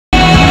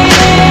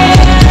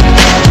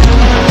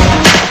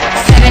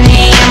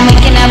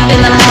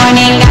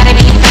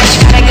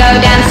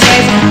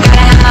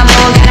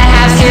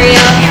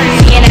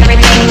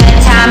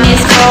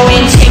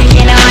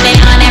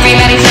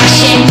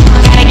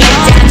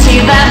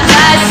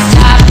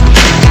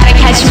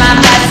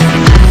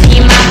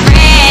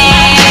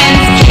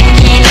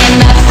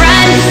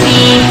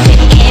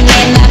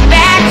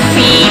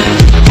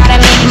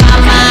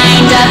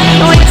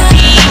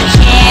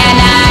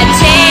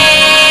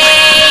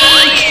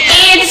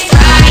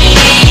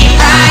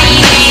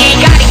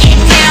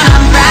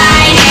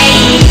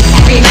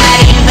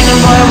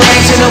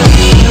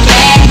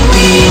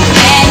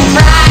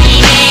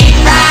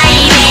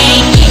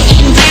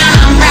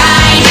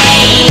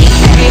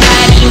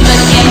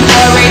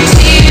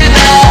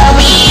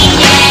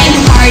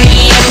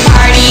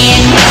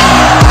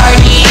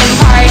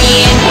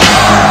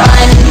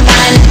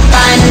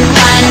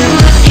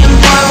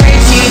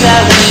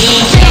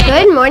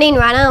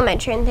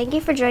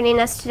you for joining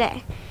us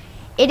today.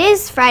 It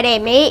is Friday,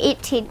 May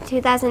 18,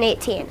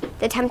 2018.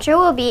 The temperature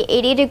will be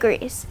 80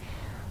 degrees.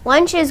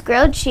 Lunch is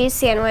grilled cheese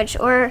sandwich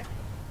or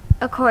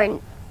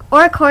corn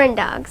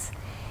dogs,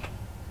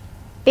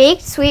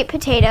 baked sweet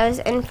potatoes,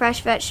 and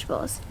fresh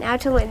vegetables. Now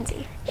to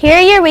Lindsay. Here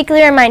are your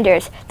weekly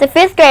reminders. The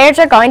 5th graders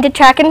are going to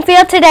track and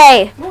field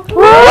today. Woo!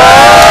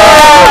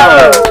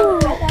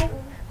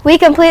 We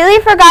completely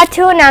forgot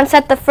to announce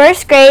that the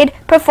 1st grade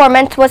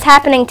performance was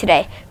happening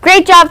today.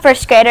 Great job,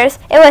 1st graders.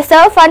 It was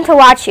so fun to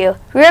watch you.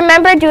 We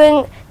remember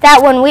doing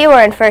that when we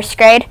were in 1st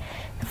grade.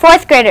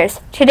 4th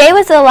graders, today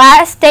was the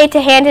last day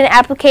to hand in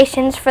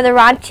applications for the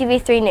Rahn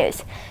TV3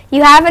 News.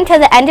 You have until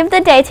the end of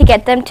the day to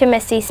get them to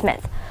Miss C.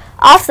 Smith.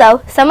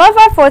 Also, some of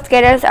our 4th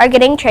graders are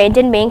getting trained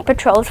in being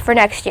patrols for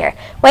next year.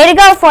 Way to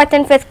go, 4th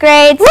and 5th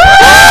grades! Woo!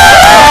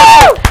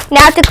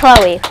 Now to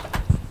Chloe.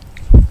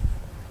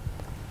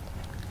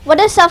 What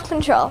is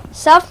self-control?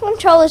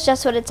 Self-control is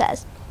just what it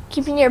says.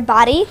 Keeping your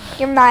body,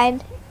 your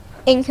mind,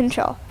 in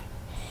control.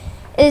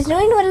 It is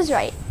doing what is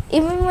right,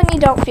 even when you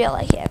don't feel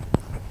like it.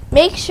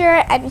 Make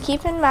sure and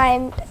keep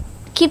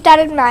that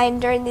in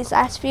mind during these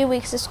last few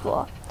weeks of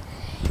school.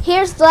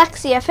 Here's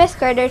Lexi, a 5th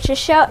grader, to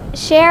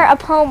share a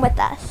poem with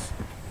us.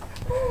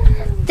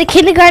 The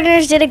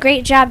kindergartners did a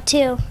great job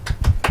too.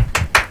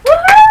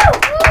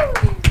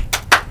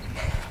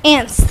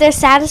 Ants, they're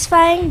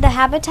satisfying. The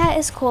habitat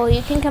is cool.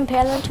 You can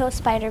compare them to a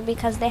spider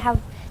because they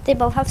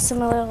both have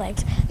similar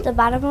legs. The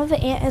bottom of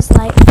an ant is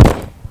light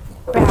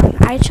brown.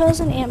 I chose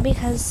an ant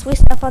because we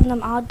step on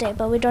them all day,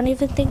 but we don't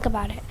even think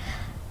about it.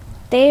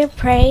 They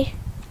pray.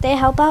 They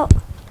help out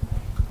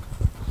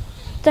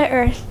the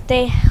earth.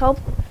 They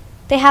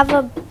have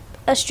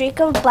a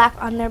streak of black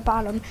on their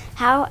bottom.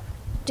 How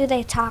do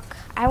they talk?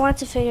 I want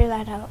to figure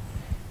that out.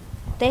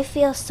 They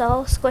feel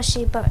so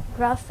squishy but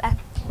rough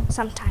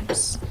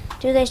sometimes.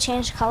 Do they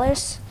change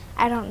colors?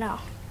 I don't know.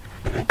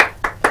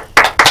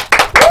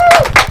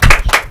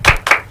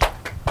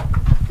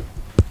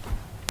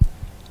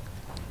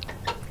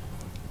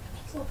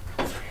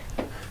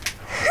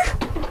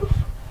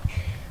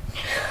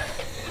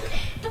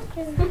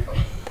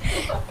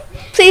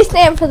 Please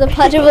stand for the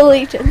Pledge of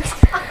Allegiance.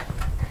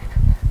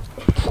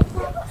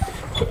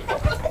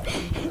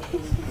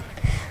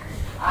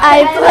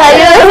 I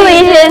pledge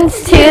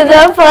allegiance to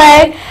the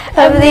flag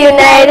of the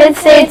United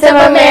States of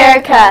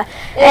America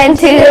and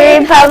to the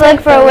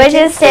republic for which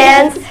it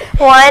stands,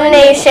 one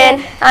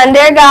nation,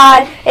 under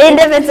God,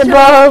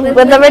 indivisible,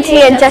 with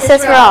liberty and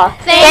justice for all.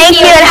 Thank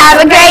you and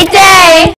have a great day!